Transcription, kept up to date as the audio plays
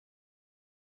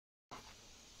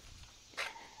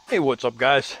Hey, what's up,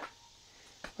 guys?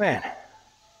 Man,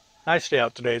 nice day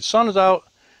out today. The sun is out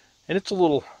and it's a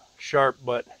little sharp,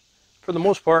 but for the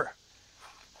most part,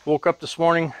 woke up this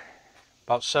morning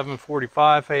about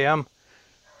 7:45 a.m.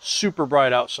 super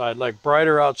bright outside, like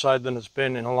brighter outside than it's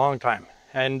been in a long time.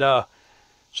 And so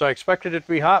I expected it to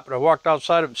be hot, but I walked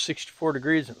outside, it was 64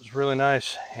 degrees. It was really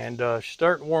nice, and it's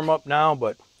starting to warm up now,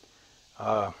 but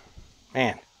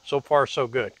man, so far so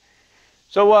good.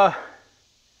 So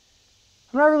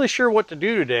I'm not really sure what to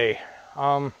do today.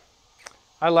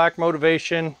 I lack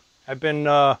motivation. I've been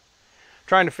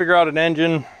trying to figure out an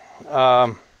engine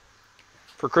for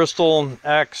Crystal and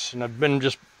X, and I've been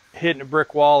just hitting a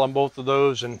brick wall on both of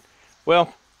those. And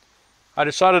well, I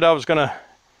decided I was gonna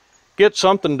get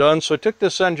something done, so I took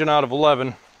this engine out of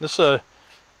 11. This is a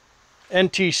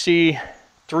NTC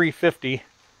 350.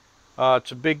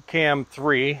 It's a big cam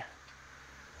 3,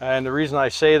 and the reason I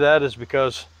say that is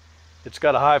because it's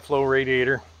got a high flow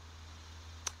radiator,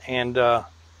 and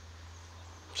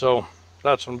so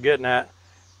that's what I'm getting at.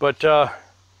 But you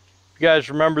guys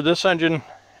remember this engine,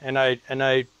 and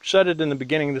I said it in the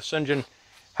beginning, this engine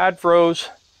had froze.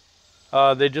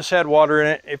 They just had water in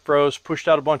it, it froze, pushed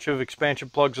out a bunch of expansion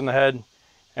plugs in the head,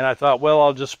 and I thought, well,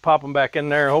 I'll just pop them back in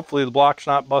there. Hopefully the block's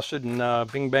not busted,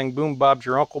 and bing bang boom, Bob's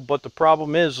your uncle. But the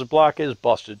problem is the block is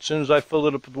busted. As soon as I filled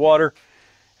it up with water,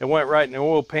 it went right in the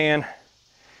oil pan.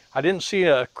 I didn't see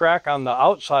a crack on the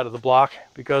outside of the block,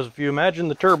 because if you imagine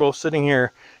the turbo sitting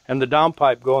here and the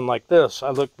downpipe going like this,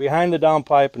 I looked behind the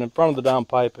downpipe and in front of the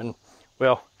downpipe, and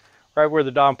well, right where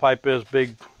the downpipe is,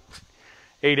 big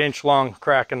 8-inch long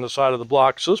crack in the side of the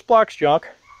block. So this block's junk.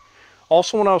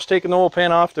 Also, when I was taking the oil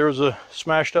pan off, there was a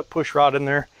smashed up push rod in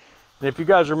there. And if you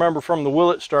guys remember from the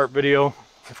will it start video,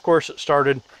 of course it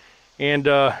started, and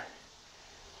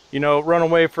you know, run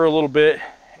away for a little bit,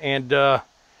 and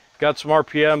got some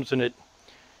RPMs, and it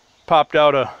popped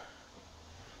out a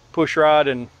push rod,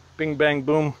 and bing bang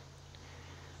boom,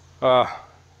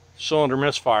 cylinder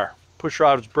misfire. Push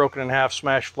rod was broken in half,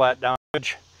 smashed flat down.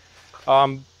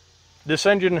 This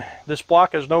engine, this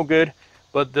block is no good,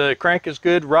 but the crank is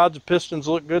good, rods and pistons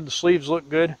look good, the sleeves look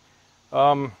good.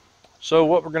 So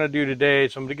what we're going to do today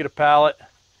is I'm going to get a pallet,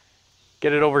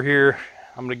 get it over here.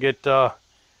 I'm going to get,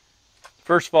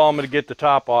 first of all, I'm going to get the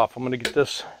top off. I'm going to get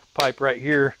this pipe right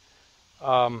here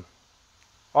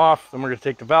off. Then we're going to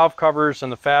take the valve covers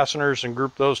and the fasteners and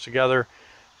group those together.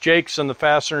 Jakes and the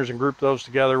fasteners and group those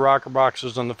together. Rocker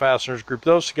boxes and the fasteners, group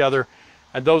those together.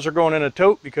 And those are going in a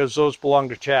tote because those belong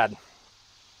to Chad.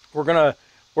 We're gonna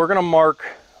mark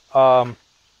all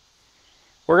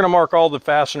the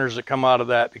fasteners that come out of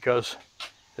that, because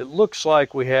it looks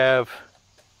like we have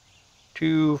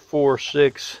 2, 4,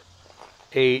 6,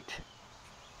 8,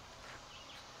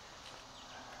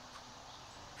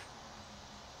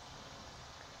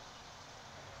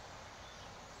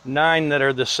 9 that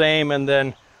are the same, and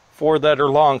then 4 that are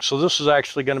long. So this is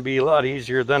actually going to be a lot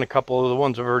easier than a couple of the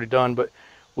ones I've already done. But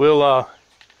we're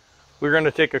going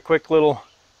to take a quick little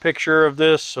picture of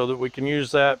this so that we can use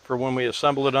that for when we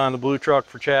assemble it on the blue truck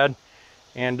for Chad.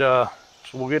 And so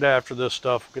we'll get after this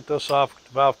stuff. Get this off, get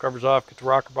the valve covers off, get the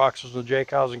rocker boxes and the Jake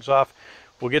housings off.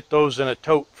 We'll get those in a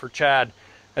tote for Chad,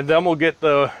 and then we'll get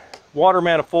the water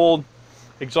manifold,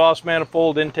 exhaust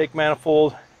manifold, intake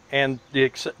manifold, and the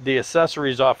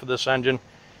accessories off of this engine,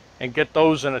 and get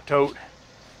those in a tote.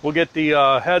 We'll get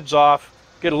the heads off,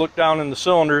 get a look down in the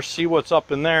cylinders, see what's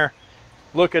up in there,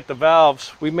 look at the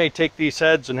valves. We may take these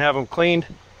heads and have them cleaned,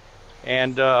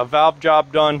 and a valve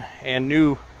job done, and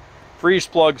new freeze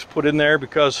plugs put in there,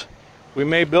 because we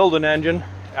may build an engine.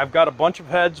 I've got a bunch of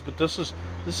heads, but this is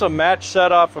a match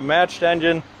set off, a matched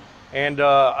engine, and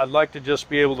I'd like to just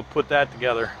be able to put that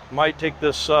together. Might take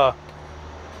this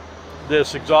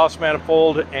this exhaust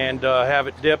manifold and have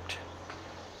it dipped,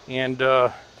 and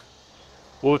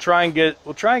we'll try and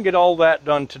get all that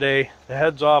done today. The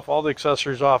heads off, all the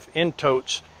accessories off in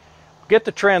totes, get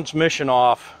the transmission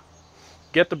off,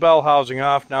 get the bell housing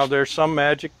off. Now there's some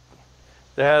magic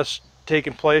that has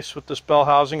taken place with this bell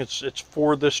housing. It's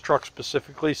for this truck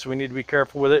specifically, so we need to be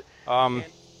careful with it.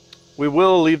 We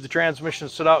will leave the transmission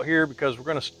sit out here, because we're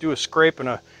going to do a scrape and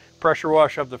a pressure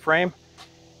wash of the frame.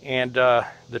 And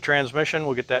the transmission,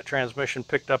 we'll get that transmission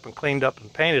picked up and cleaned up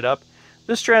and painted up.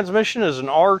 This transmission is an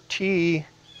RTO.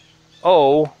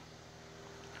 I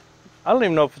don't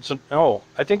even know if it's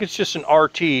I think it's just an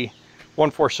RT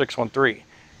 14613.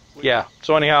 Yeah,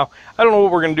 so anyhow, I don't know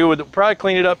what we're going to do with it. We'll probably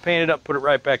clean it up, paint it up, put it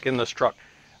right back in this truck.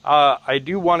 I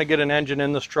do want to get an engine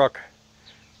in this truck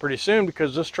pretty soon,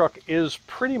 because this truck is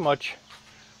pretty much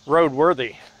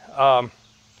roadworthy.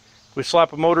 We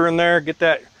slap a motor in there, get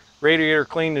that radiator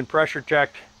cleaned and pressure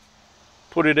checked,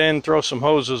 put it in, throw some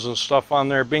hoses and stuff on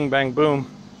there, bing bang boom,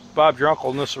 Bob's your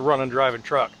uncle, and this is a running driving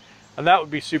truck. And that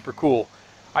would be super cool.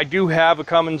 I do have a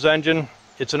Cummins engine.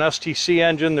 It's an STC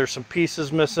engine. There's some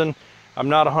pieces missing. I'm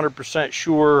not 100%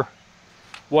 sure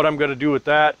what I'm going to do with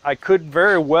that. I could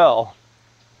very well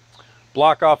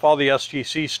block off all the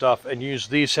STC stuff and use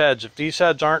these heads. If these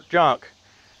heads aren't junk,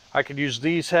 I could use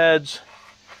these heads,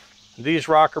 these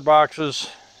rocker boxes,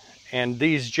 and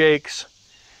these jakes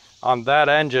on that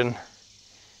engine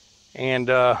and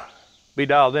be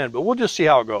dialed in. But we'll just see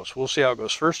how it goes. We'll see how it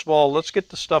goes. First of all, let's get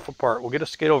the stuff apart. We'll get a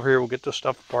skate over here. We'll get the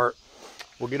stuff apart.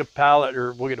 We'll get a pallet,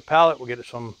 We'll get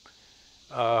some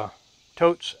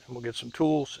totes, and we'll get some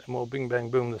tools, and we'll bing bang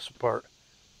boom this apart.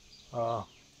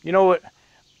 You know what?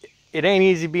 It ain't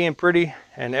easy being pretty,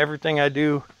 and everything I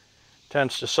do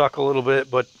tends to suck a little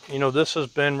bit, but you know, this has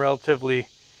been relatively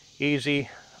easy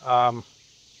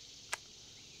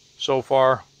so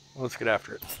far. Let's get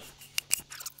after it.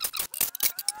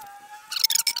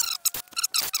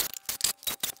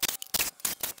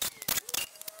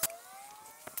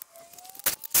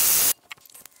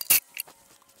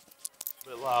 A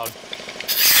bit loud.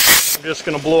 I'm just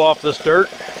going to blow off this dirt.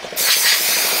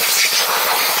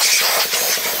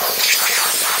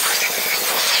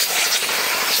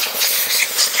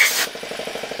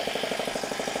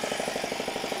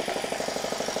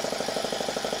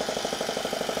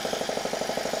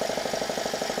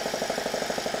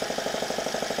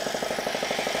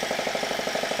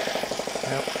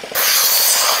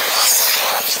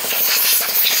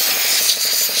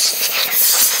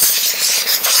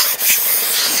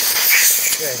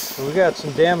 Okay, so we got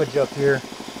some damage up here.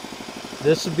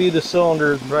 This would be the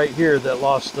cylinder right here that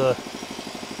lost the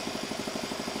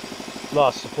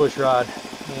push rod,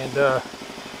 and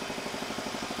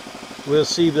we'll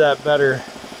see that better.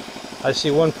 I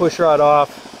see one push rod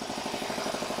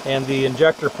off, and the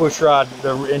injector push rod,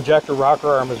 the injector rocker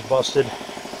arm is busted,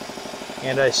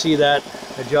 and I see that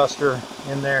adjuster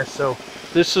in there. So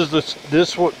this is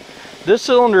this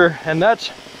cylinder, and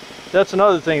that's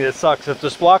another thing that sucks. If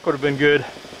this block would have been good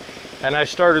and I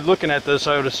started looking at this,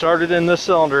 I would have started in this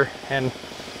cylinder and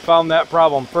found that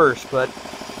problem first. But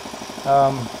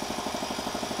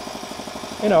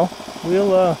you know,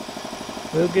 we'll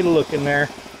get a look in there.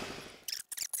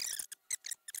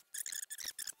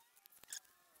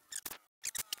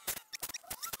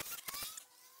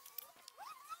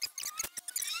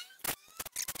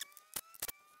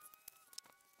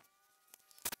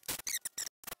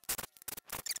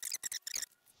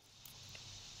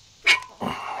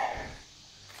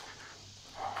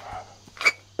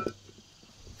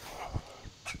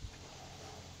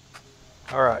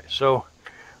 Alright, so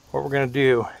what we're going to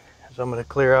do is I'm going to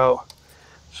clear out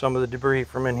some of the debris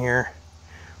from in here.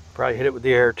 Probably hit it with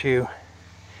the air too.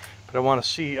 But I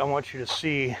want you to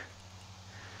see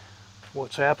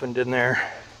what's happened in there.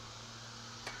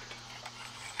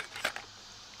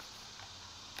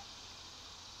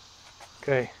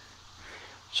 Okay,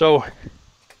 so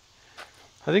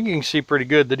I think you can see pretty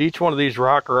good that each one of these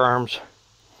rocker arms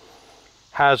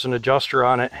has an adjuster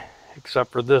on it,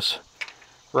 except for this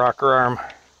rocker arm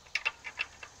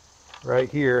right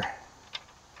here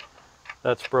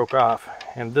that's broke off.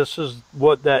 And this is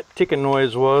what that ticking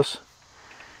noise was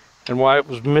and why it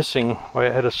was missing, why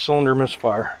it had a cylinder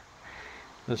misfire.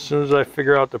 As soon as I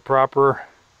figure out the proper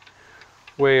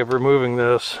way of removing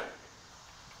this,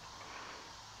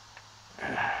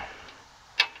 I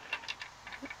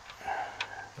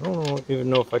don't even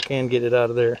know if I can get it out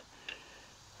of there.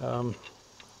 I'm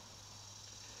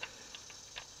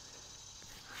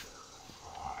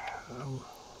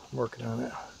working on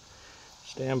it.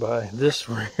 Stand by. This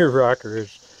rear rocker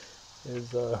is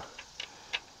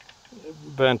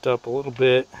bent up a little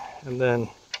bit, and then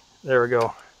there we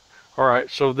go. Alright,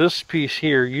 so this piece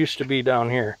here used to be down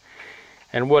here,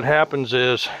 and what happens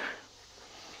is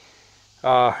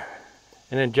an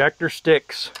injector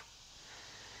sticks,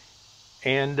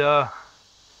 and the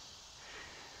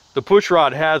push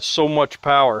rod has so much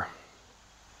power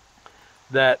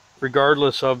that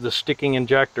regardless of the sticking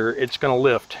injector, it's going to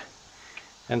lift.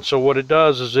 And so what it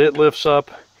does is it lifts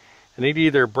up, and it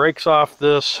either breaks off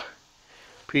this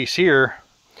piece here,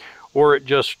 or it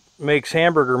just makes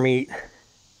hamburger meat.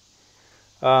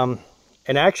 And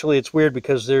actually it's weird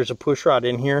because there's a push rod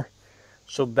in here,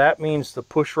 so that means the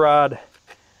push rod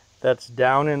that's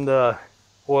down in the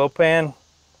oil pan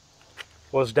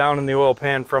was down in the oil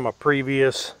pan from a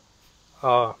previous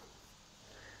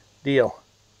deal.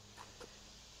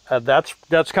 That's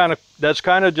kind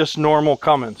of just normal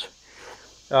Cummins.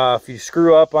 If you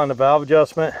screw up on the valve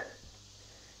adjustment,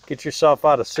 get yourself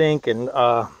out of sync and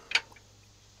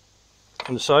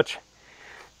such,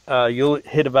 you'll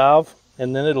hit a valve,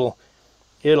 and then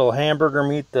it'll hamburger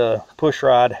meet the push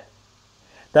rod.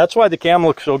 That's why the cam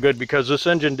looks so good, because this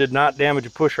engine did not damage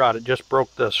a push rod. It just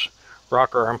broke this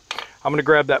rocker arm. I'm going to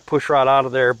grab that push rod out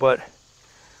of there, but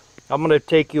I'm going to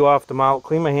take you off the mount,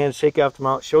 clean my hands, take you off the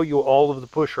mount, show you all of the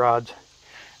push rods,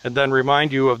 and then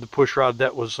remind you of the push rod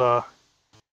that was all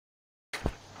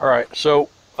right. So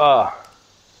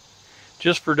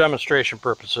just for demonstration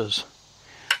purposes,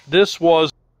 this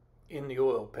was in the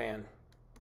oil pan,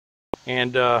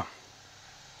 and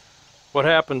what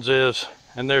happens is,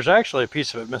 and there's actually a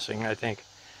piece of it missing, I think.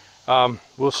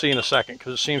 We'll see in a second,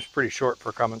 because it seems pretty short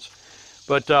for Cummins.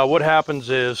 But what happens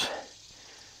is,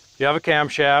 you have a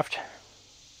camshaft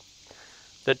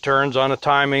that turns on a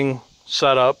timing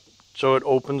setup, so it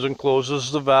opens and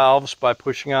closes the valves by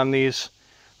pushing on these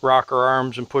rocker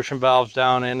arms and pushing valves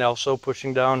down, and also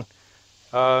pushing down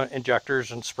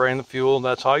injectors and spraying the fuel.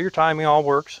 That's how your timing all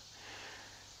works.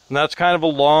 And that's kind of a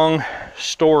long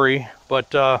story,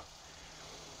 but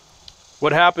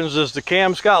what happens is the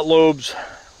cam's got lobes,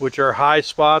 which are high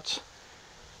spots.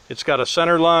 It's got a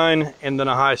center line and then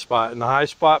a high spot, and the high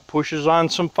spot pushes on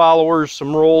some followers,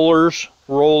 some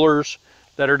rollers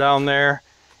that are down there,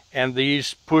 and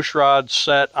these push rods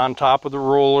set on top of the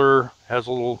roller, has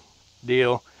a little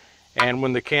deal, and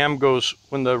when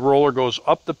the roller goes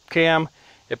up the cam,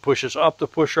 it pushes up the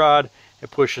push rod, it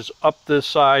pushes up this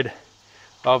side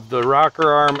of the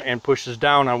rocker arm and pushes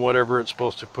down on whatever it's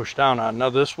supposed to push down on.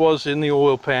 Now, this was in the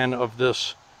oil pan of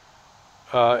this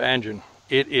engine.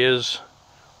 It is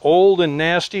old and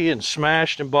nasty and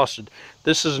smashed and busted.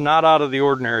 This is not out of the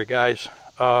ordinary, guys.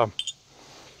 If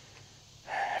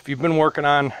you've been working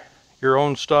on your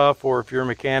own stuff, or if you're a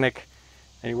mechanic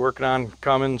and you're working on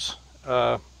Cummins,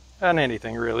 on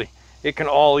anything really, it can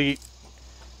all eat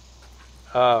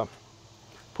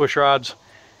push rods.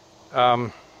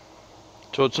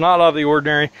 So it's not out of the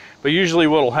ordinary, but usually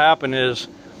what will happen is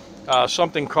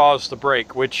something caused the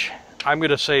break, which I'm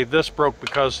going to say this broke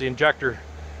because the injector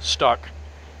stuck.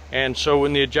 And so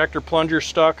when the ejector plunger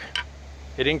stuck,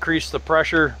 it increased the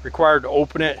pressure required to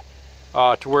open it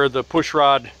to where the push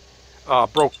rod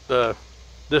broke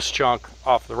this chunk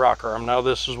off the rocker arm. Now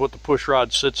this is what the push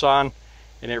rod sits on,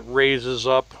 and it raises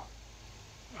up.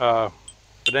 But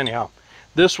anyhow,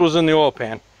 this was in the oil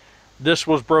pan. This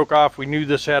was broke off. We knew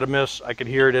this had a miss. I could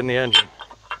hear it in the engine.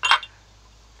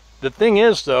 The thing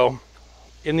is, though,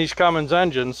 in these Cummins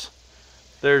engines,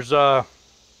 there's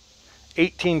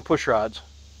 18 push rods.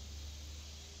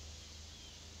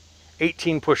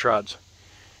 18 push rods.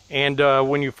 And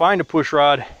when you find a push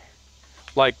rod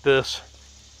like this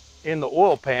in the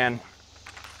oil pan,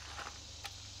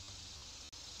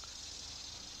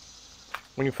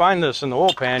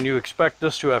 you expect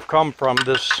this to have come from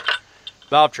this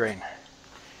valve train.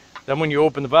 Then when you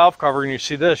open the valve cover and you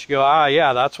see this, you go, ah,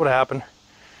 yeah, that's what happened.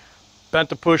 Bent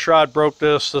the push rod, broke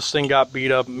this thing got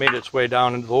beat up and made its way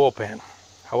down into the oil pan.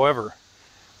 However,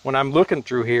 when I'm looking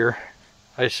through here,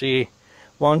 I see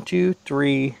 1, 2,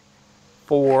 3,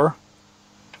 4,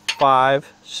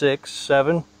 5, 6,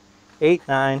 7, 8,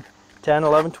 9, 10,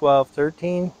 11, 12,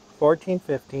 13, 14,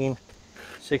 15,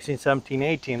 16, 17,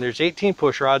 18. There's 18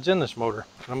 push rods in this motor.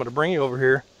 And I'm going to bring you over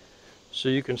here so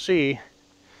you can see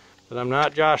that I'm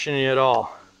not joshing you at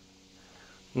all.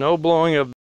 No blowing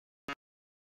of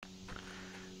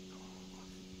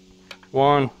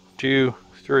 1, 2,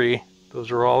 3.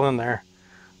 Those are all in there.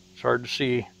 It's hard to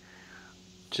see.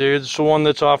 See, it's the one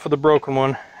that's off of the broken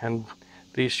one, and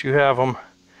these two have them.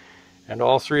 And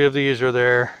all three of these are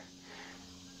there.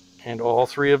 And all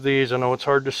three of these, I know it's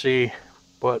hard to see,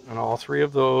 but and all three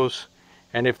of those.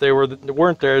 And if they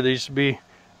weren't there, these would be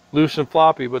loose and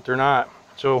floppy, but they're not.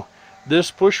 So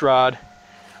this push rod,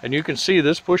 and you can see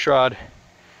this push rod,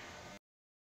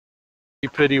 a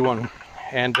pity one,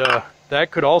 and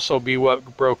that could also be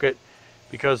what broke it,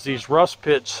 because these rust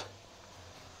pits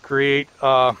create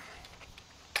a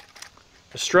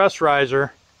stress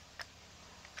riser,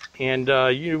 and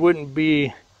you would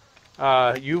be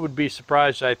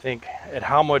surprised, I think, at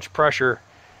how much pressure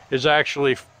is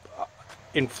actually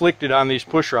inflicted on these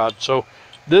push rods. So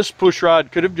this push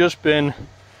rod could have just been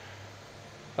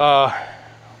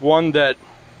one that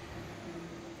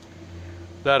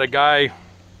a guy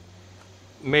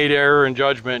made error in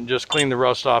judgment and just cleaned the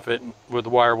rust off it with the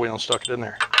wire wheel and stuck it in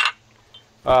there.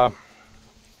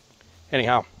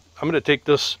 Anyhow, I'm going to take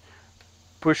this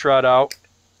push rod out,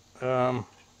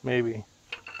 maybe.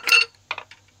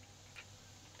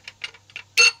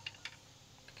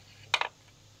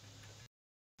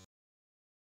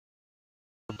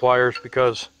 Pliers,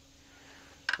 because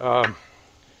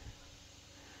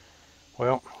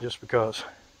well, just because.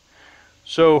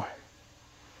 So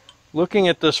looking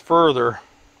at this further,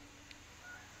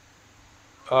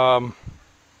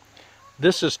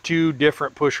 this is two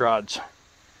different push rods,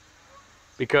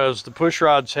 because the push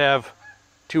rods have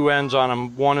two ends on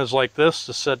them. One is like this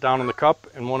to set down in the cup,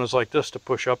 and one is like this to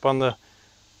push up on the,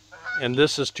 and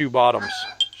this is two bottoms.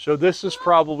 So this is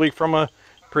probably from a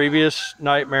previous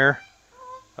nightmare,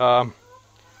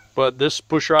 but this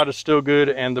push rod is still good,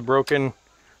 and the broken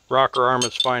rocker arm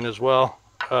is fine as well.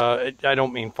 I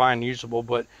don't mean fine, usable,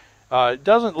 but it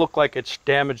doesn't look like it's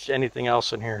damaged anything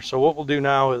else in here. So what we'll do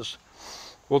now is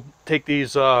we'll take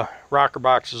these rocker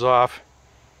boxes off,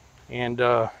 and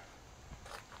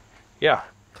yeah,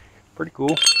 pretty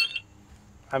cool.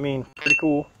 I mean, pretty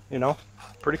cool, you know,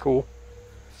 pretty cool.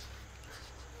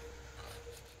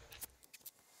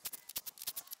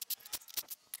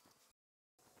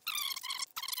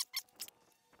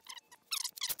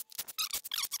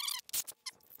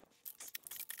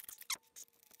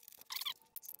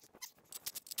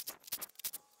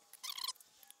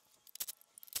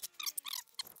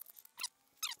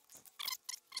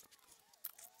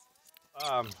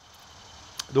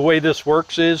 The way this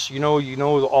works is, you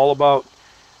know all about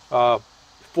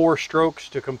 4 strokes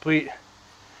to complete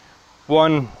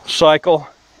one cycle,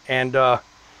 and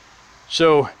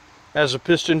so as the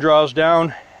piston draws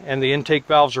down and the intake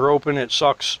valves are open, it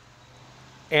sucks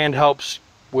and helps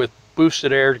with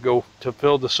boosted air to go to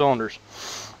fill the cylinders.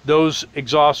 Those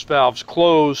exhaust valves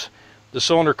close, the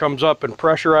cylinder comes up and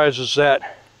pressurizes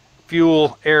that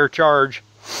fuel air charge,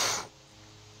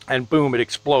 and boom, it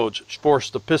explodes. It's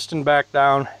forced the piston back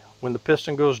down. When the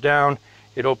piston goes down,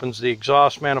 it opens the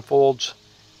exhaust manifolds,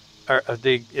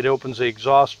 it opens the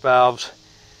exhaust valves,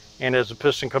 and as the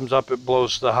piston comes up, it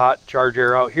blows the hot charge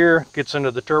air out here, gets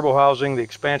into the turbo housing. The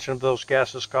expansion of those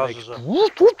gases causes a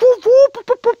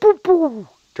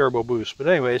turbo boost. But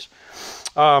anyways,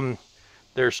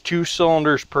 there's 2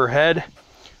 cylinders per head,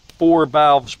 4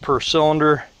 valves per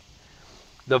cylinder.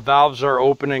 The valves are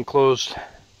open and closed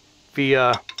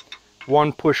via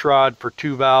 1 push rod for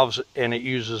 2 valves, and it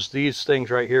uses these things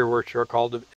right here, which are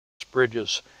called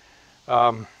bridges.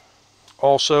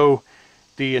 Also,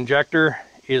 the injector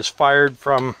is fired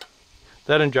from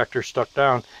that injector stuck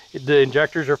down. The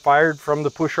injectors are fired from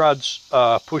the push rods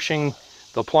pushing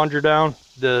the plunger down.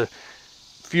 The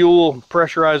fuel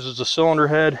pressurizes the cylinder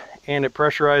head, and it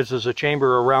pressurizes a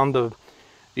chamber around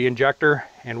the injector,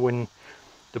 and when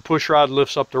the push rod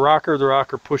lifts up the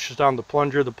rocker pushes down the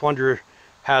plunger. The plunger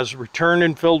has returned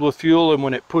and filled with fuel, and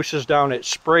when it pushes down, it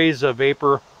sprays a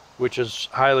vapor, which is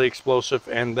highly explosive,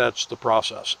 and that's the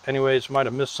process. Anyways, might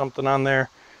have missed something on there,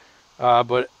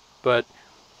 but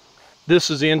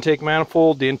this is the intake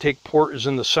manifold. The intake port is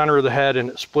in the center of the head, and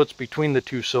it splits between the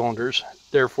 2 cylinders.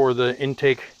 Therefore, the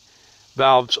intake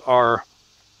valves are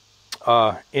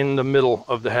in the middle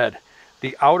of the head.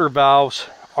 The outer valves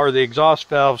are the exhaust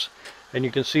valves, and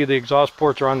you can see the exhaust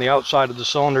ports are on the outside of the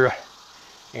cylinder,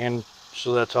 and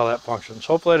so that's how that functions.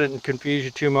 Hopefully I didn't confuse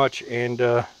you too much,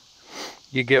 and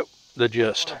you get the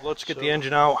gist. Let's get the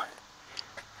engine out.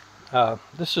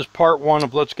 This is part 1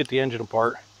 of let's get the engine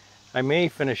apart. I may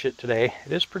finish it today.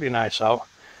 It is pretty nice out,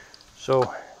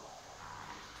 so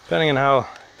depending on how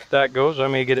that goes, I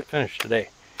may get it finished today.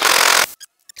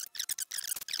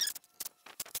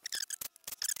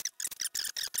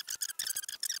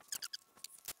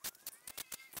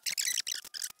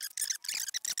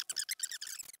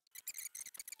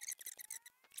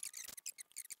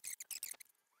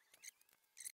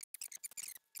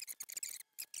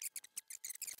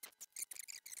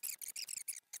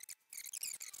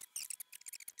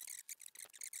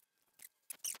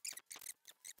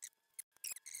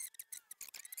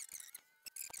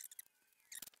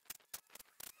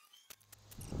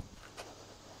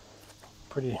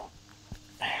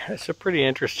 It's a pretty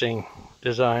interesting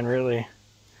design, really.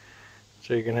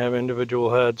 So you can have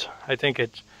individual heads. I think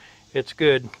it's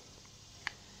good.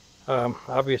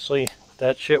 Obviously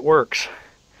that shit works,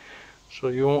 so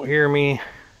you won't hear me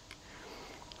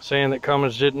saying that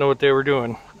Cummins didn't know what they were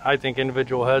doing. I think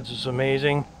individual heads is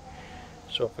amazing.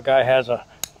 So if a guy has a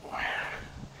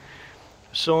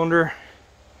cylinder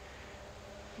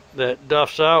that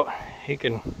duffs out, he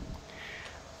can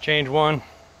change one.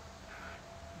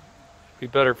 Be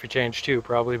better if you change 2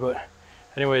 probably, but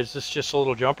anyways, this is just a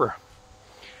little jumper,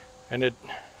 and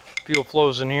fuel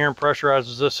flows in here and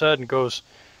pressurizes this head and goes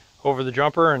over the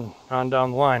jumper and on down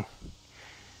the line.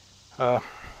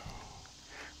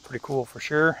 Pretty cool for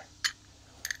sure.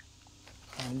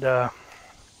 And yeah,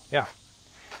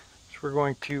 so we're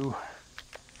going to,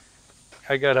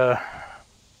 I'm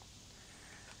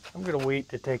gonna wait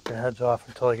to take the heads off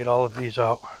until I get all of these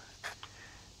out.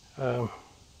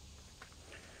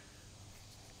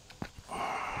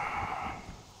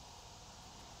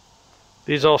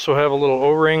 These also have a little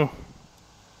O-ring.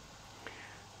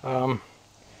 I'm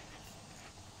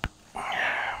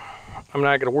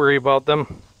not going to worry about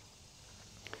them.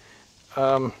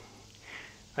 I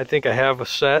think I have a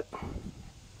set.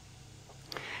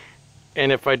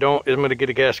 And if I don't, I'm going to get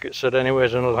a gasket set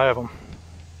anyways, and it'll have them.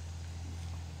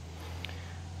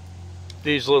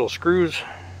 These little screws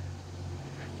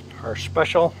are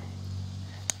special.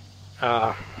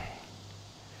 But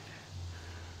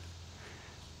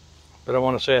I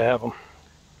want to say I have them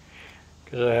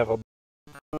because I have a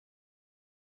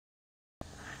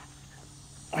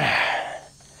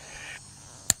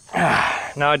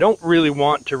now I don't really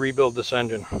want to rebuild this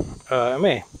engine. I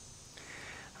may,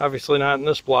 obviously not in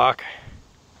this block.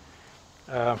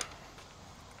 Oh,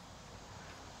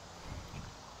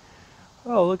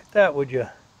 look at that, would you?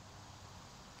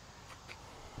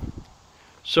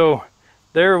 So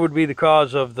there would be the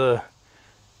cause of the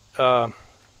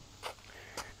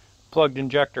plugged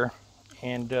injector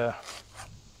and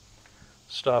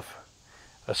stuff.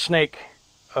 A snake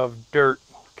of dirt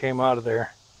came out of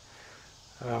there.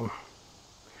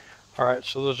 Alright,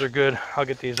 so those are good. I'll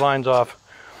get these lines off.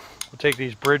 We'll take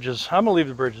these bridges. I'm going to leave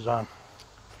the bridges on.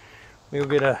 We'll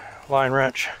get a line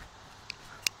wrench.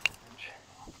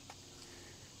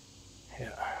 Yeah.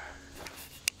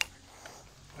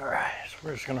 Alright, so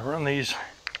we're just going to run these.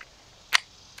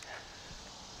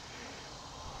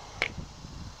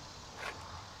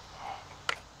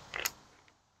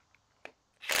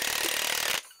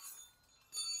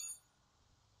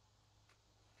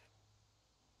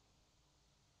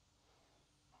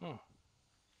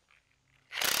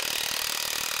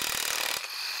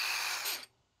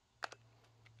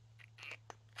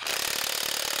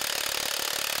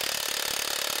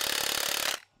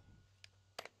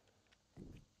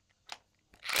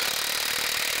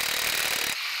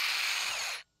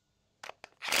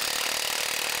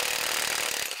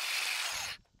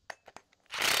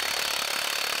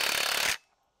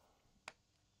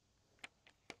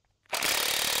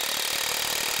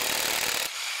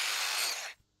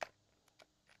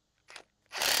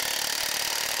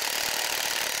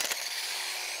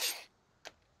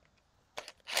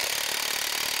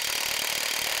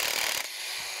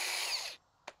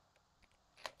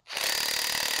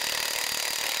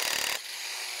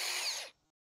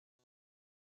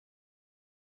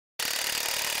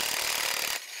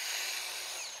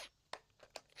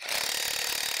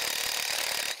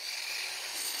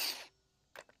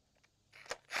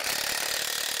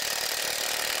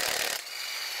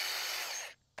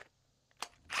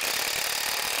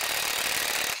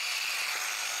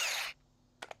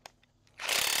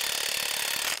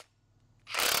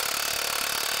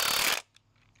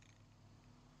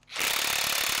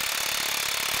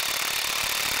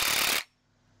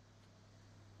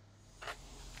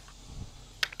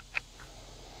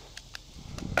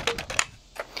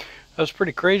 That's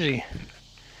pretty crazy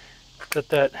that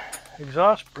that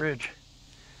exhaust bridge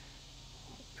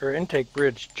or intake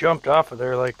bridge jumped off of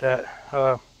there like that.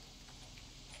 One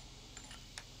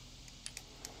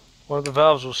of the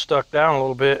valves was stuck down a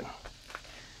little bit,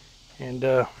 and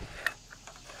well,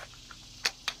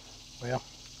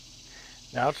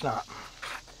 now it's not.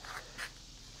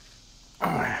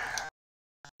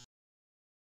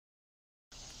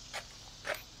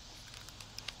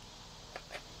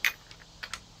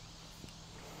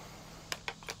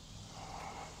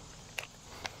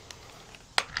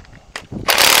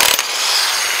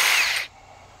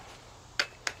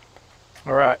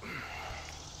 All right.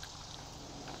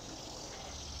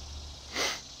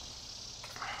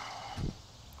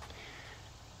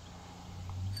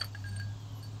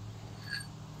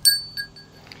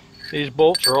 These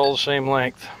bolts are all the same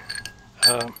length,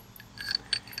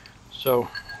 so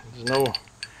there's no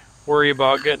worry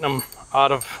about getting them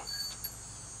out of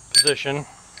position.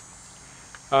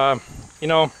 You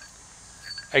know,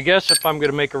 I guess if I'm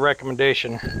going to make a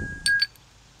recommendation,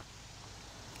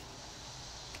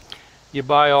 you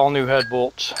buy all new head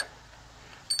bolts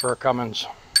for a Cummins.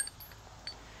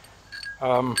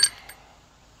 I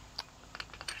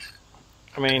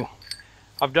mean,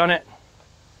 I've done it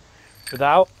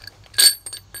without,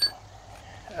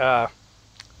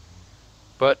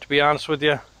 but to be honest with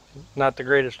you, not the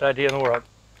greatest idea in the world.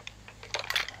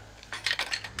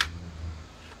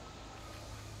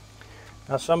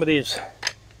 Now some of these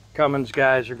Cummins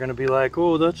guys are going to be like,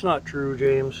 oh, that's not true,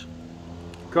 James.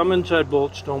 Cummins head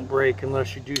bolts don't break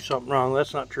unless you do something wrong.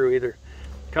 That's not true either.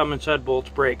 Cummins head bolts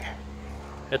break.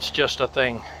 It's just a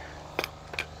thing.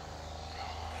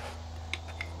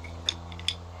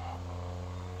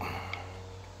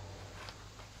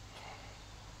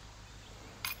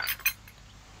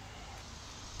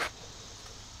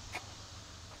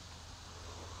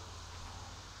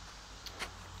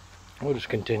 We'll just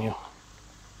continue.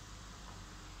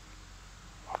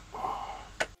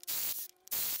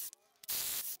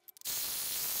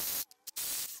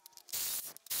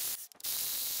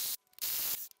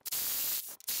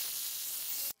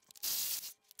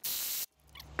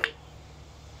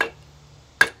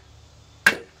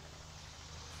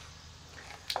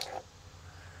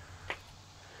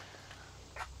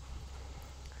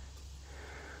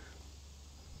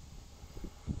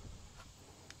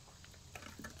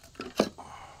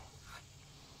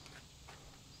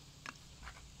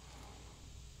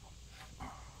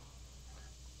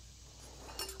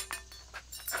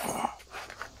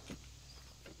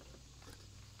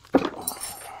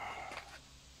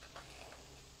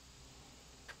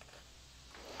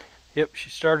 Yep, she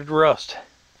started to rust.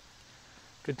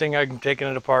 Good thing I'm taking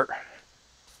it apart.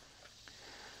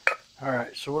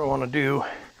 Alright, so what I want to do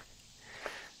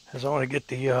is I want to get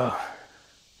the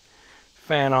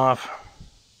fan off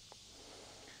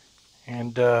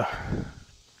and get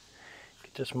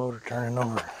this motor turning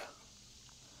over.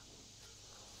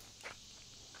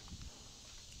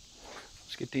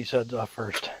 Let's get these heads off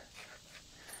first.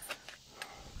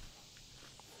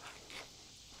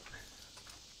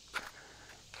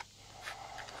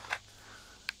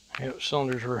 Yep,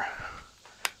 cylinders were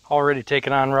already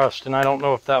taking on rust, and I don't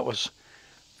know if that was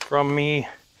from me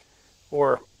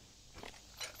or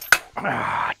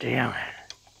damn it.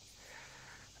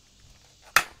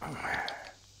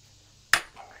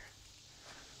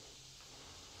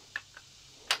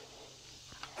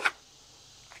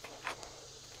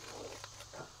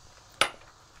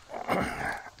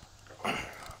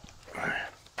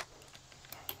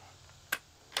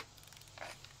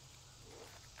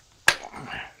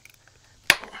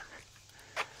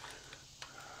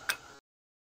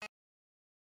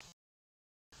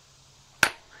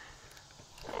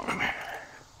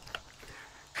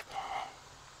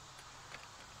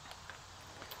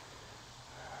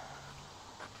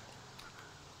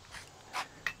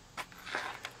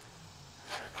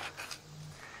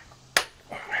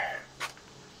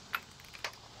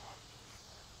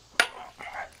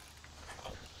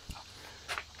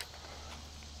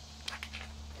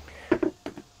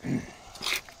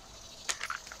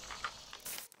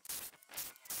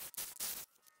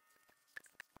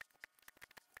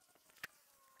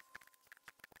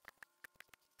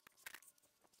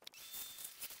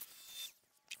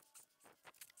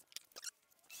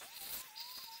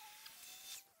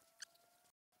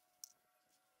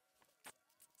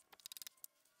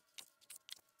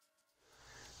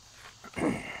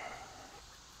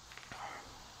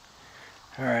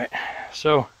 Alright,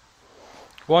 so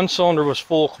one cylinder was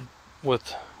full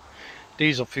with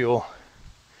diesel fuel.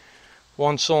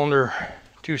 One cylinder,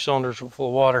 2 cylinders were full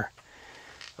of water.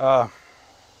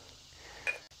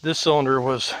 This cylinder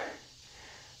was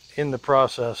in the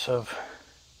process of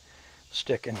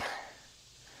sticking.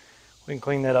 We can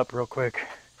clean that up real quick.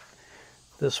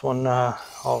 This one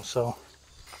also.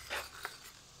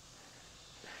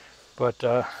 But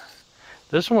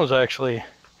this one was actually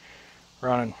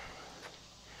running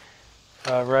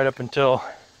right up until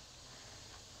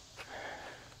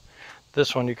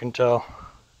this one. You can tell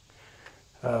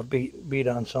beat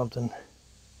on something.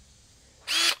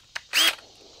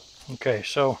 Okay,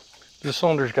 so the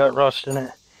cylinder's got rust in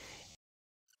it.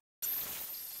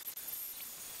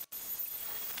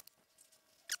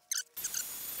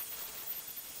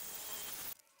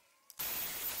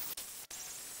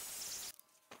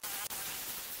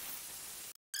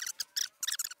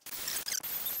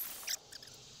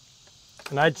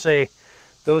 And I'd say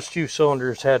those 2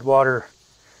 cylinders had water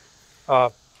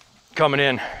coming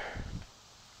in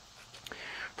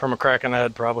from a crack in the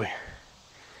head, probably.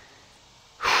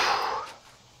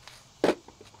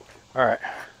 All right,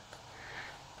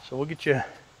 so we'll get you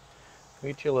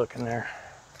looking there.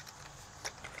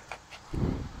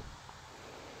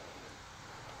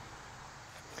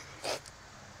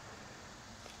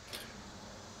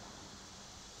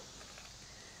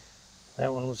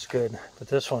 That one was good, but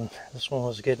this one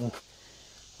was getting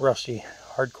rusty,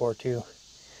 hardcore too.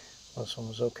 This one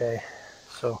was okay.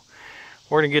 So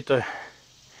we're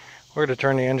gonna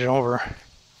turn the engine over.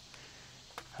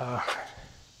 Okay.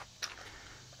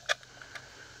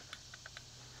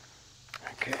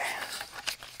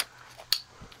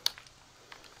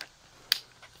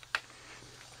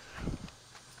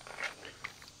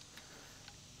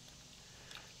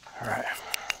 All right.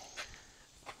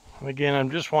 And again, I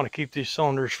just want to keep these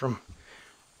cylinders from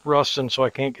rusting so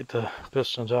I can't get the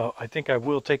pistons out. I think I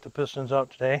will take the pistons out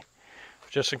today.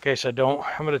 Just in case I don't,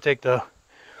 I'm going to take the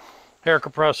air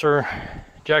compressor,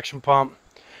 injection pump,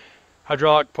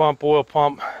 hydraulic pump, oil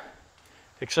pump,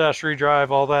 accessory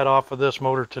drive, all that off of this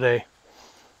motor today.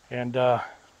 And then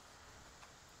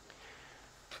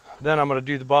I'm going to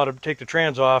do the bottom, take the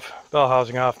trans off, bell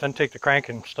housing off, then take the crank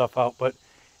and stuff out. But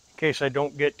in case I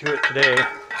don't get to it today,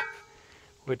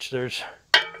 which there's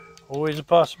always a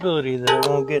possibility that I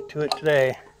won't get to it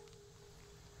today.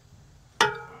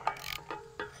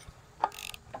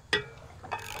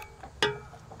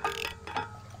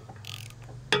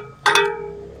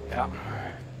 Yeah.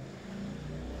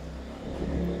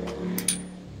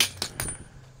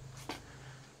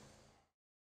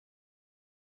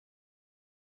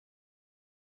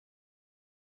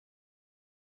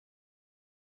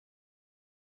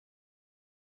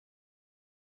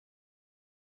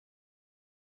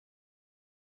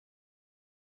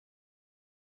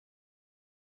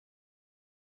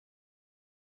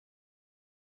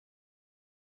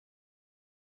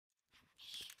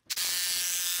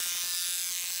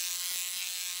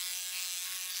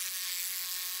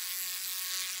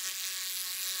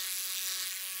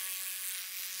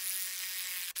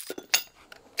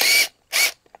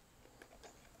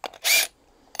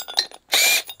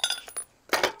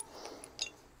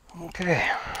 Okay,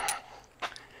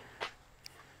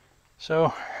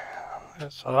 so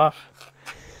that's off.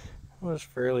 It was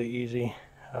fairly easy.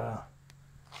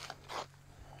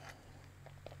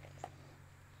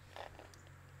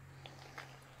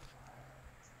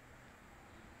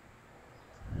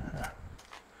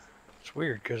 It's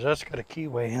weird because that's got a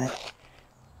keyway in it.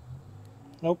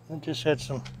 Nope, it just had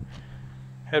some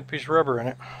headpiece rubber in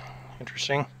it.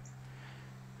 Interesting.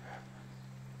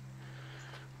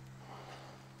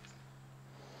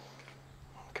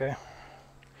 Okay,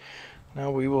 now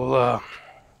we will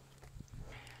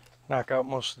knock out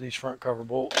most of these front cover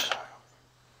bolts.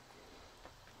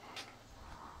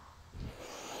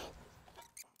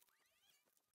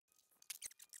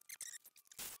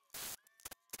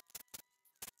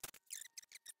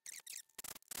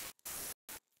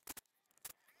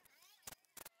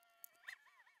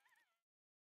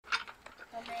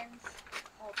 Cummins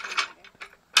alternator.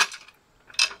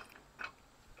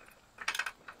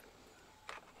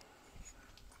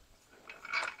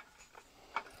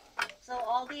 So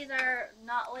all these are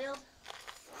not oiled?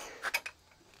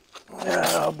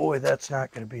 Oh boy, that's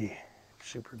not going to be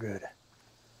super good.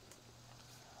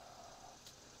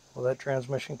 Will that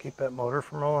transmission keep that motor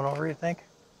from rolling over, you think?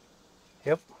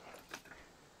 Yep.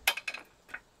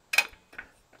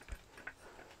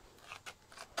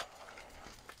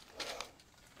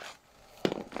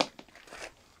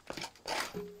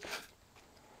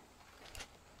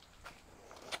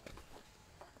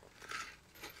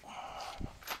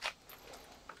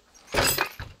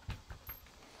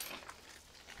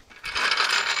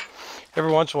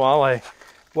 Every once in a while I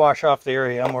wash off the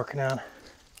area I'm working on.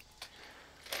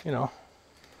 You know,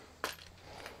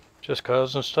 just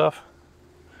 'cause and stuff.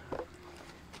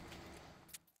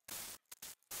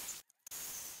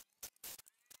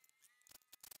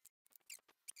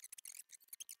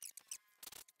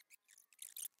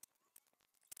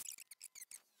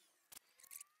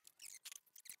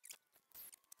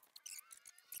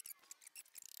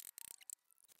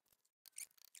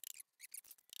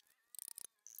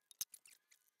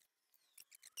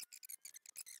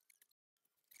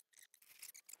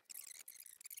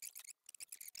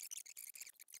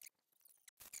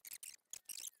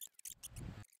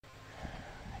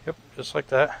 Yep, just like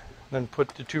that. Then put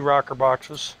the two rocker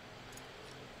boxes.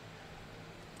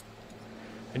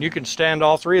 And you can stand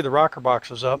all three of the rocker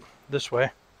boxes up this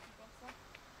way.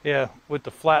 Yeah, with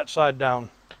the flat side down.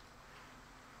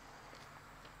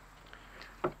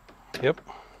 Yep.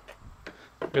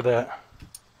 Look at that.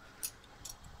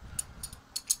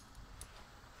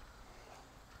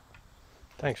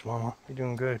 Thanks, Mama. You're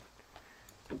doing good.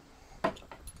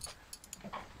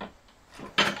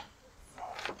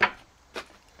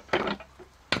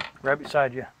 Right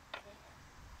beside you.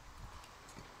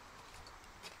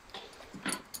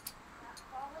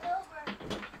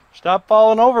 Stop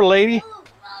falling over, lady. Ooh,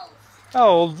 gross.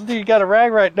 Oh, you got a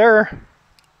rag right there.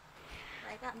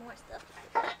 I got more stuff.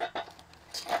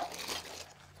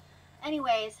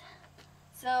 Anyways,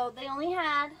 so they only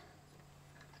had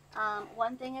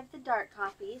one thing of the dark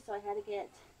coffee, so I had to get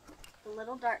the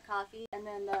little dark coffee and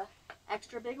then the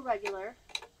extra big regular.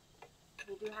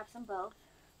 We do have some both.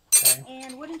 Okay.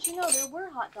 And wouldn't you know, there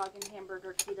were hot dog and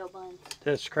hamburger keto buns.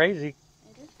 That's crazy.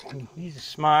 It is crazy. He's a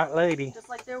smart lady. Just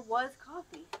like there was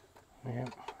coffee. Yeah.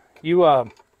 You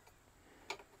want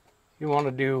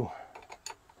to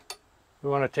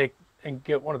take and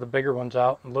get one of the bigger ones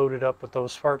out and load it up with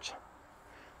those parts.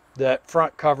 That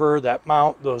front cover, that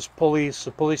mount, those pulleys.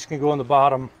 The pulleys can go on the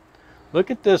bottom. Look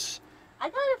at this I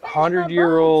gotta finish my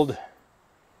 100-year-old buns.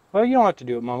 Well, you don't have to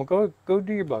do it, Mama. Go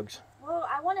do your bugs. Well,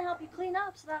 I want to help you clean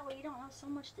up so that way you don't have so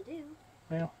much to do.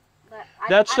 Yeah. But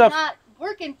That stuff, I'm not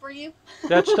working for you.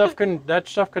 that stuff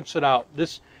can sit out.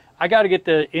 I got to get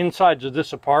the insides of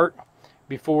this apart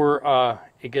before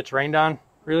it gets rained on,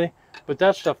 really. But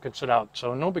that stuff can sit out,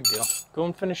 so no big deal. Go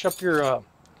and finish up your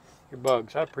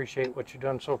bugs. I appreciate what you've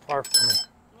done so far for me.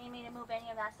 You need me to move any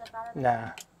of that stuff out of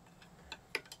there?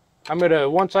 Nah.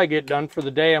 Once I get done for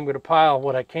the day, I'm gonna pile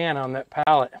what I can on that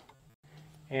pallet.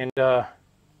 And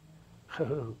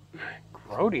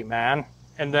grody, man.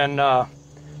 And then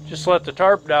just let the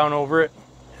tarp down over it,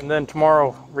 and then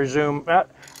tomorrow resume.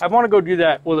 I want to go do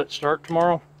that. Will it start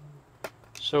tomorrow?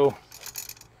 So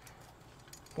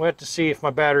we'll have to see if my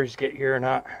batteries get here or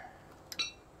not.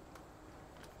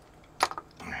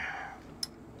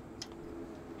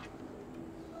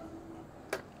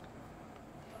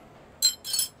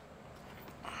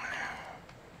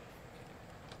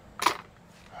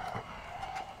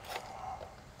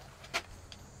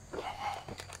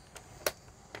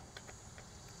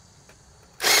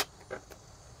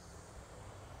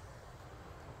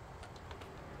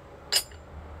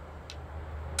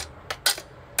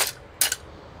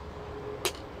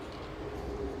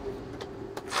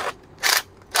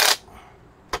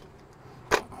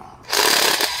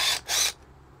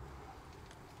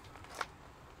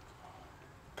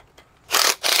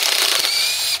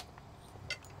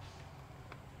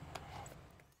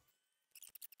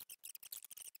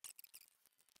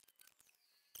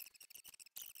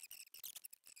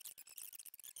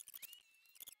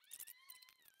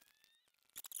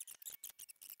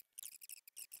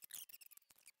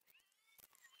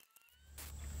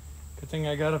 Good thing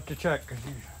I got up to check, because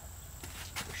you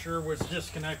for sure was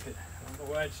disconnected. I don't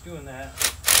know why it's doing that.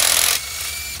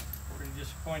 Pretty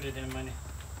disappointed in my new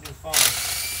phone.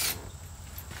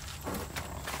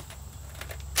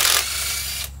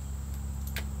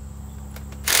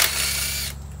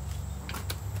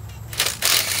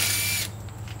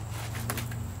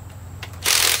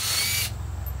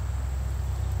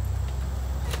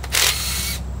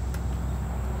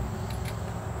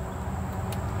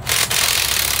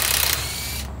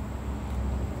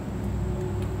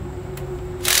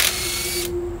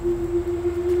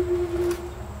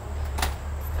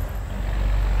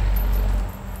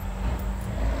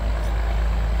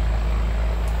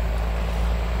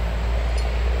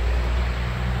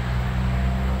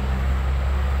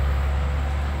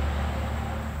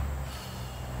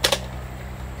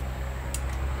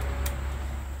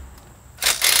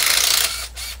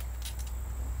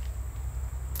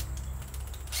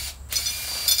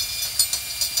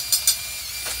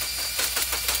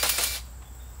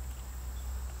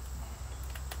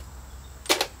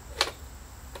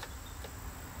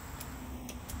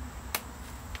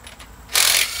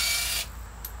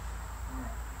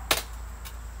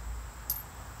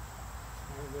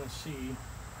 See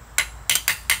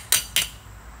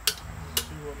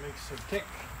what makes her tick.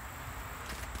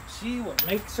 See what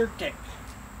makes her tick.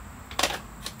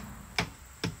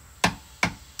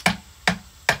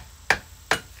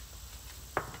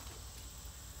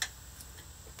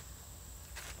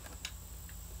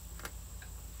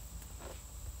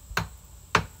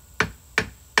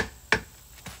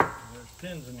 There's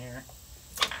pins in here,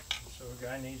 so a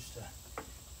guy needs to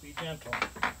be gentle.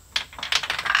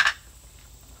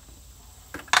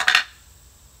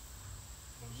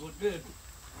 Look good.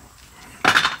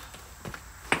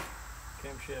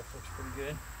 Camshaft looks pretty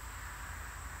good.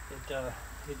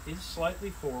 It is slightly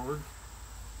forward.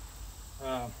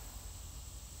 I'm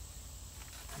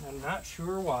not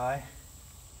sure why,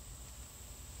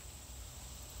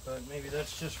 but maybe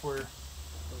that's just where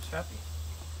I was happy.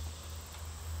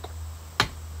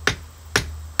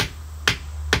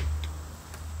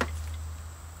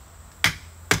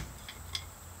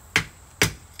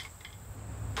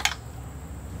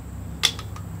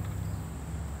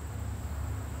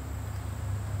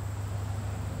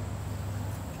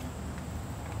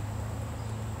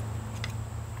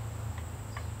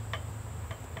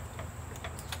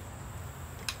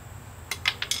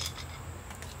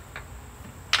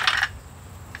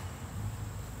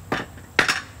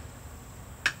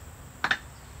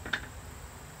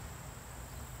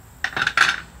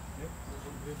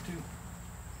 Good too.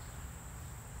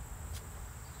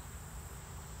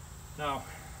 Now,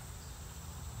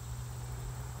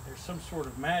 there's some sort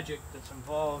of magic that's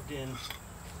involved in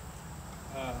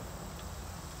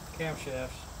camshafts.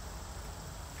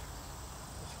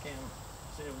 This cam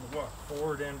is able to walk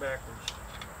forward and backwards.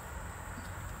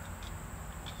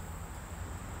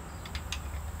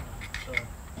 So,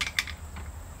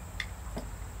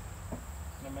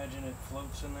 I imagine it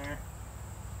floats in there.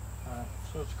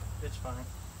 So it's fine.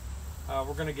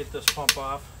 We're going to get this pump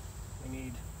off. We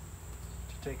need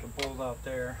to take a bolt out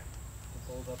there,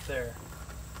 a bolt up there.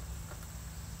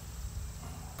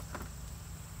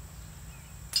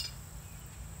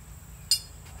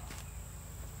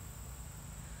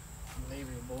 Maybe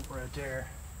a bolt right there,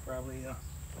 probably.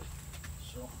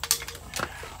 So.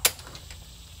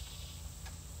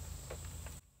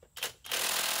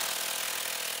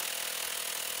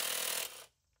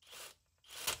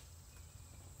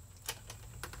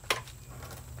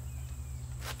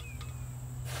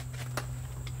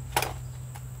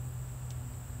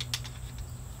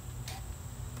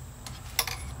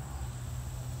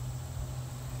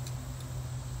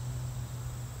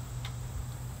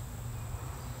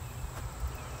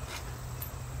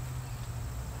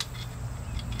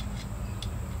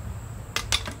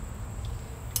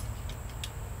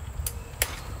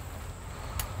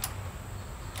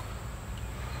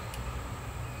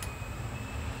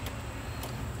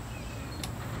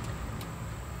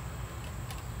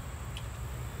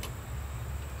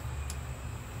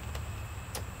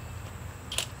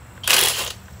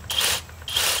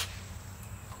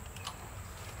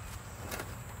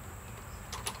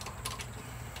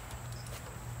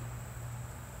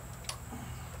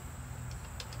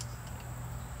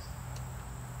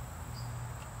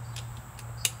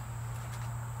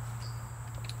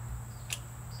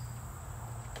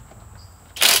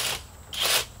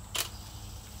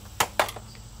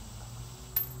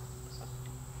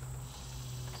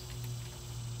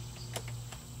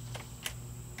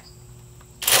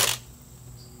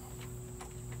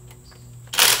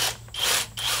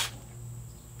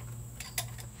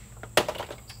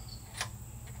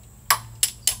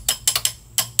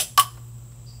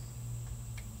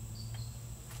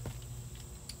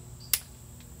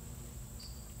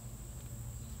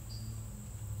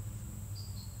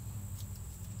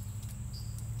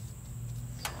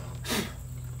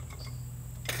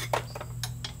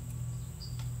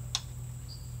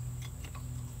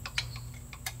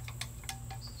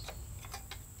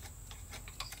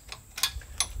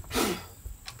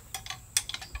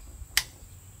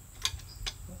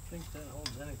 I think that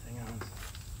holds anything on.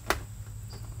 But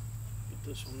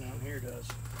this one down here does.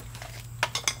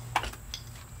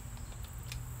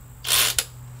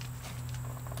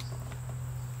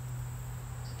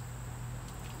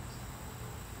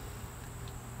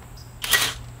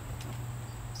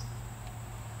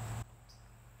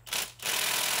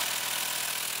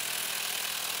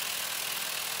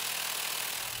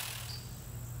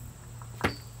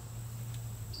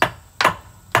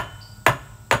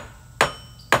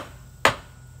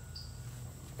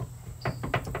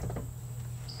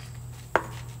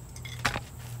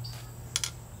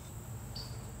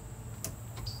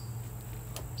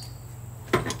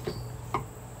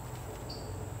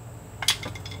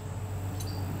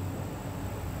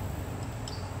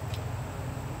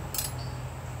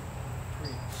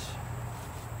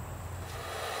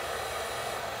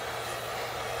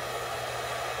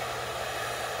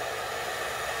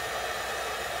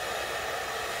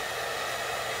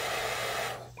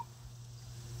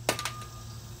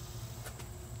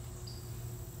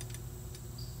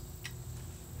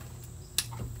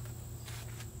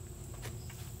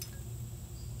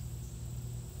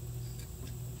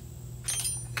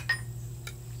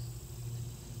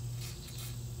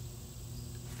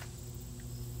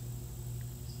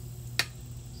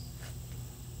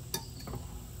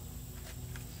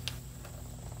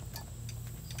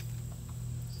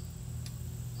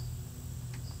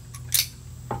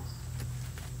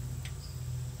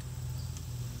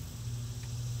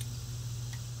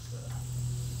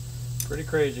 Pretty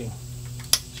crazy.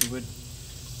 She would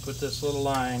put this little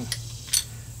line,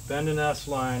 bend an S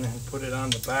line, and put it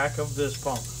on the back of this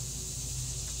pump.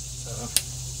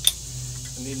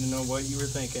 I need to know what you were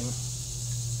thinking,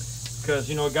 because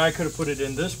you know, a guy could have put it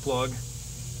in this plug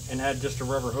and had just a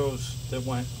rubber hose that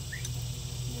went.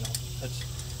 You know, that's.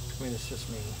 I mean, it's just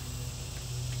me.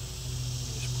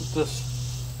 Just put this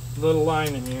little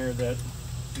line in here that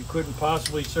you couldn't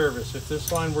possibly service. If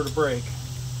this line were to break,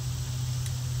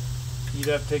 you'd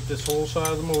have to take this whole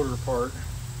side of the motor apart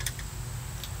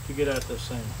to get at this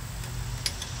thing.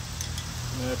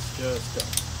 And that's just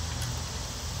dumb.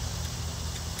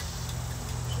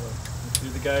 So, if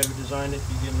you're the guy who designed it,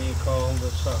 you give me a call.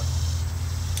 Let's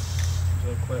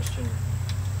question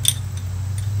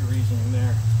your reasoning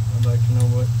there. I'd like to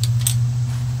know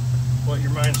what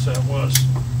your mindset was.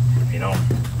 You know,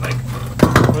 like,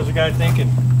 what's a guy thinking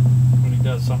when he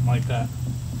does something like that?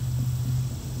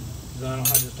 I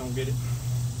just don't get it.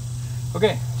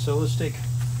 Okay, so let's take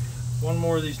one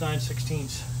more of these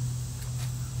 9/16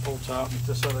 bolts out and get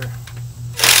this other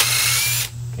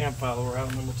cam follower out,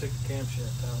 and then we'll take the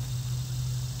camshaft out.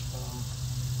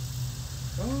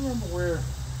 I don't remember where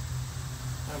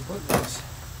I'm putting this.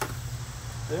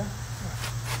 There.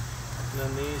 And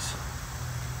then these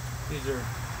are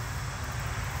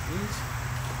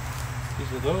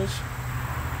those.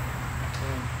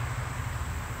 And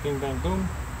bing bang boom.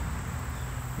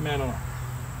 Man,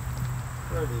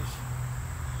 where are these?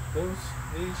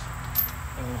 These?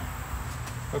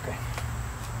 Okay.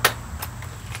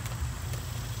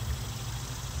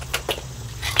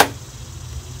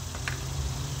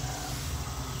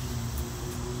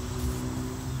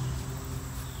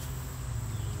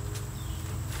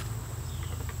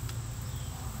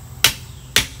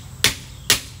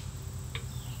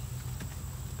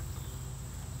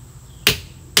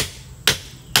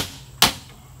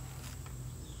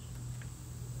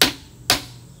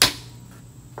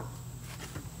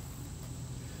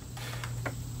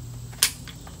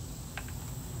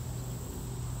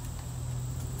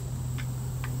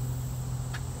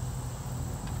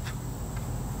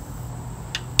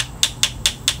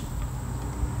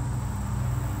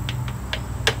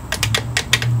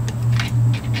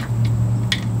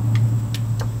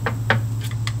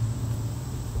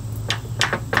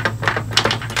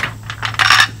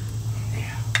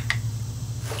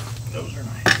 Those are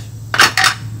nice.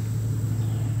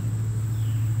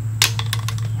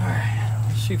 Alright,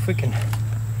 let's see if we can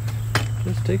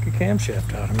just take a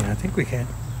camshaft out. I mean, I think we can.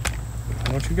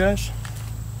 Don't you guys?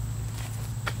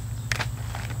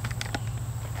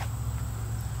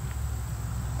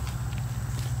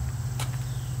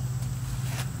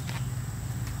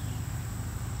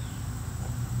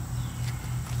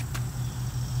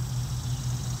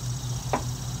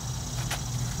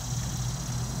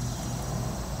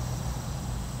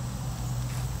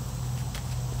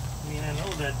 I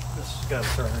know that this has got to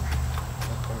turn.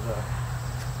 That comes out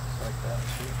just like that.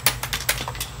 See?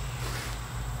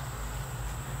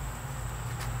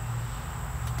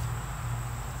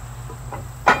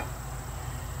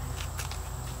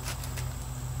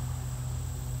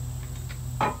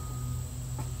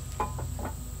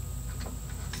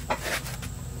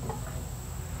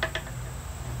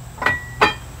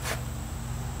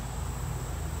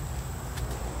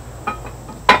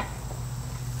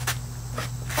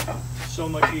 So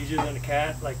much easier than a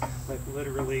cat, like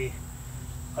literally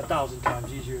 1,000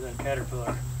 times easier than a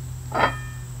caterpillar. Of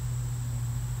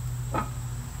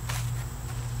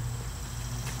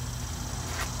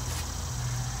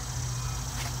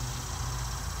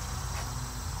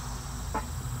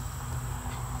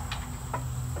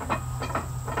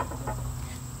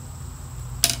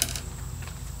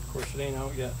course, it ain't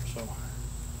out yet, so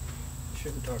I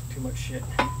shouldn't talk too much shit.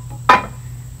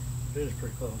 It is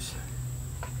pretty close.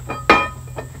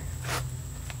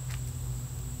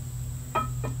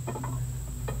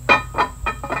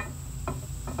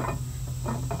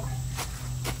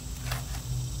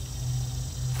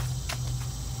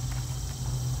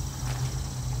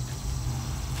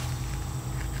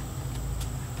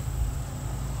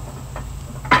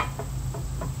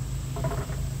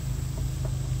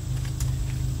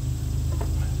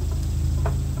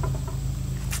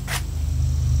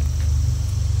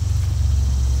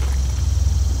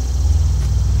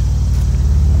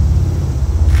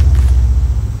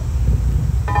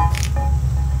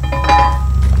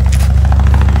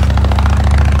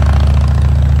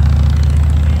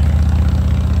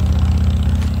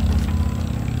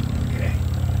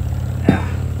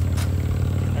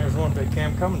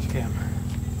 Cummins cam.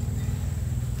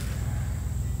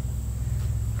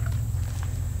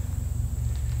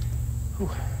 Whew.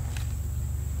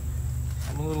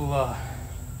 I'm a little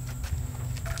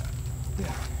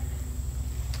yeah.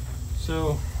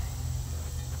 So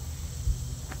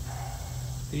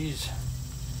these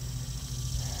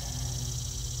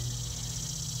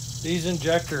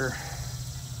injector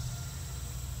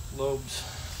lobes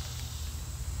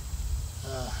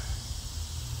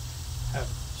have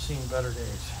seen better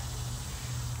days.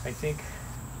 I think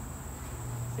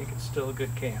it's still a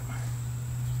good cam,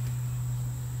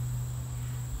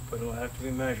 but it'll have to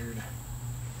be measured,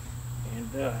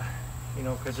 and you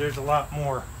know, because there's a lot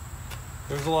more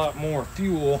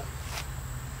fuel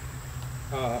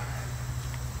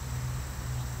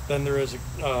than there is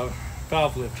a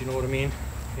valve lift, you know what I mean?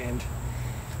 And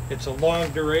it's a long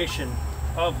duration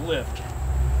of lift.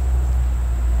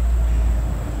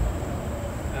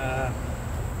 I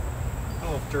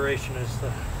don't know if duration is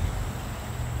the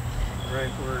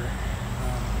right word,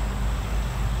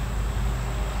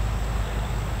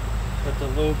 but the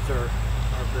lobes are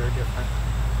very different.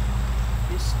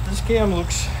 This cam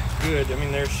looks good. I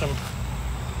mean, there's some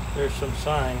there's some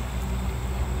sign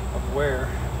of wear,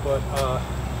 but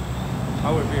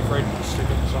I would be afraid to stick it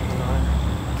to something on it.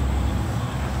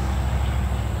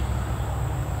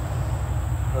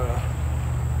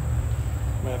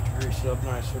 I'm gonna have to grease it up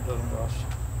nice so it doesn't rust.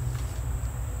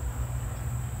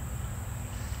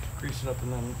 Grease it up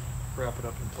and then wrap it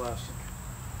up in plastic.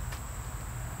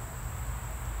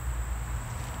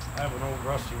 I have an old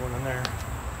rusty one in there.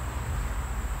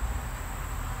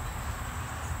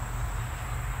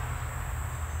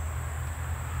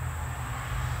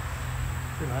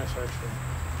 Pretty nice actually.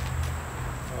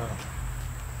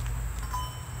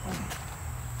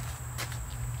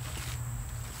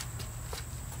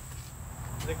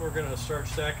 I think we're gonna start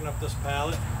stacking up this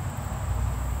pallet.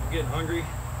 I'm getting hungry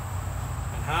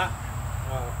and hot.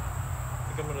 I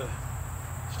think I'm gonna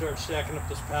start stacking up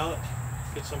this pallet,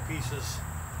 get some pieces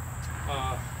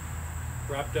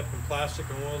wrapped up in plastic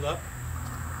and rolled up,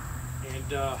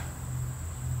 and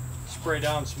spray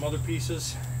down some other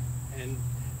pieces and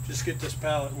just get this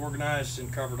pallet organized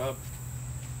and covered up.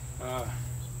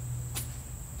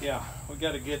 Yeah, we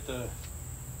got to get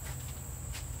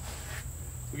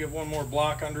we get one more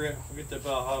block under it. We'll get that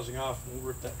bell housing off and we'll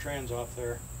rip that trans off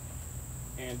there,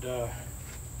 and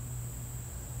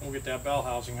we'll get that bell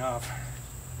housing off,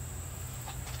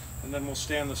 and then we'll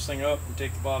stand this thing up and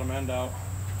take the bottom end out,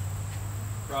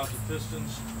 route the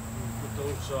pistons, and put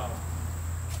those,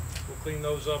 we'll clean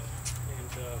those up, and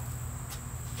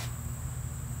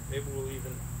maybe we'll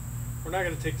even, we're not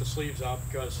going to take the sleeves out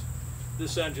because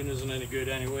this engine isn't any good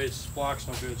anyways. This block's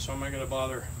no good, so I'm not going to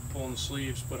bother pulling the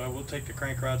sleeves, but I will take the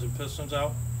crank rods and pistons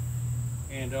out,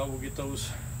 and we'll get those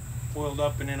oiled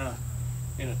up and in a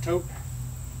tote.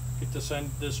 Get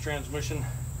this transmission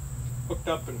hooked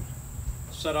up and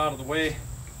set out of the way.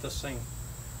 Get this thing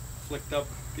flicked up.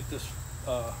 Get this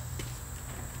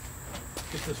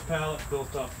pallet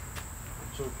built up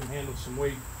so it can handle some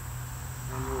weight,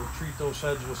 and we'll treat those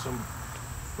heads with some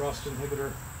rust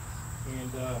inhibitor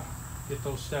and get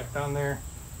those stacked on there.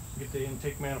 Get the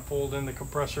intake manifold and the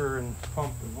compressor and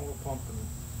pump and oil pump and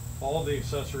all the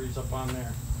accessories up on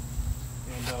there.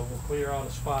 And we'll clear out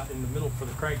a spot in the middle for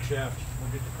the crankshaft.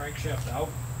 We'll get the crankshaft out,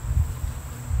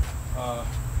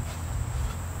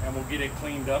 and we'll get it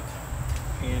cleaned up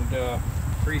and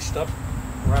greased up,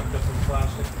 wrapped up in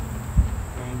plastic,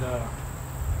 and then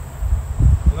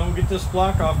we'll get this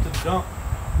block off to the dump.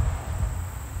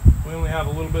 We only have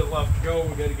a little bit left to go.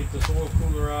 We got to get this oil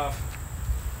cooler off,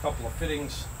 a couple of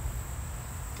fittings.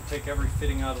 We'll take every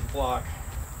fitting out of the block,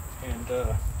 and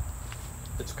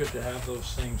it's good to have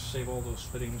those things, save all those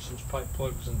fittings, those pipe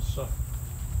plugs and stuff.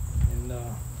 And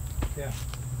yeah,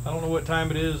 I don't know what time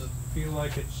it is. I feel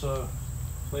like it's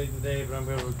late in the day, but I'm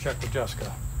going to go check with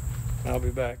Jessica. I'll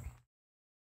be back.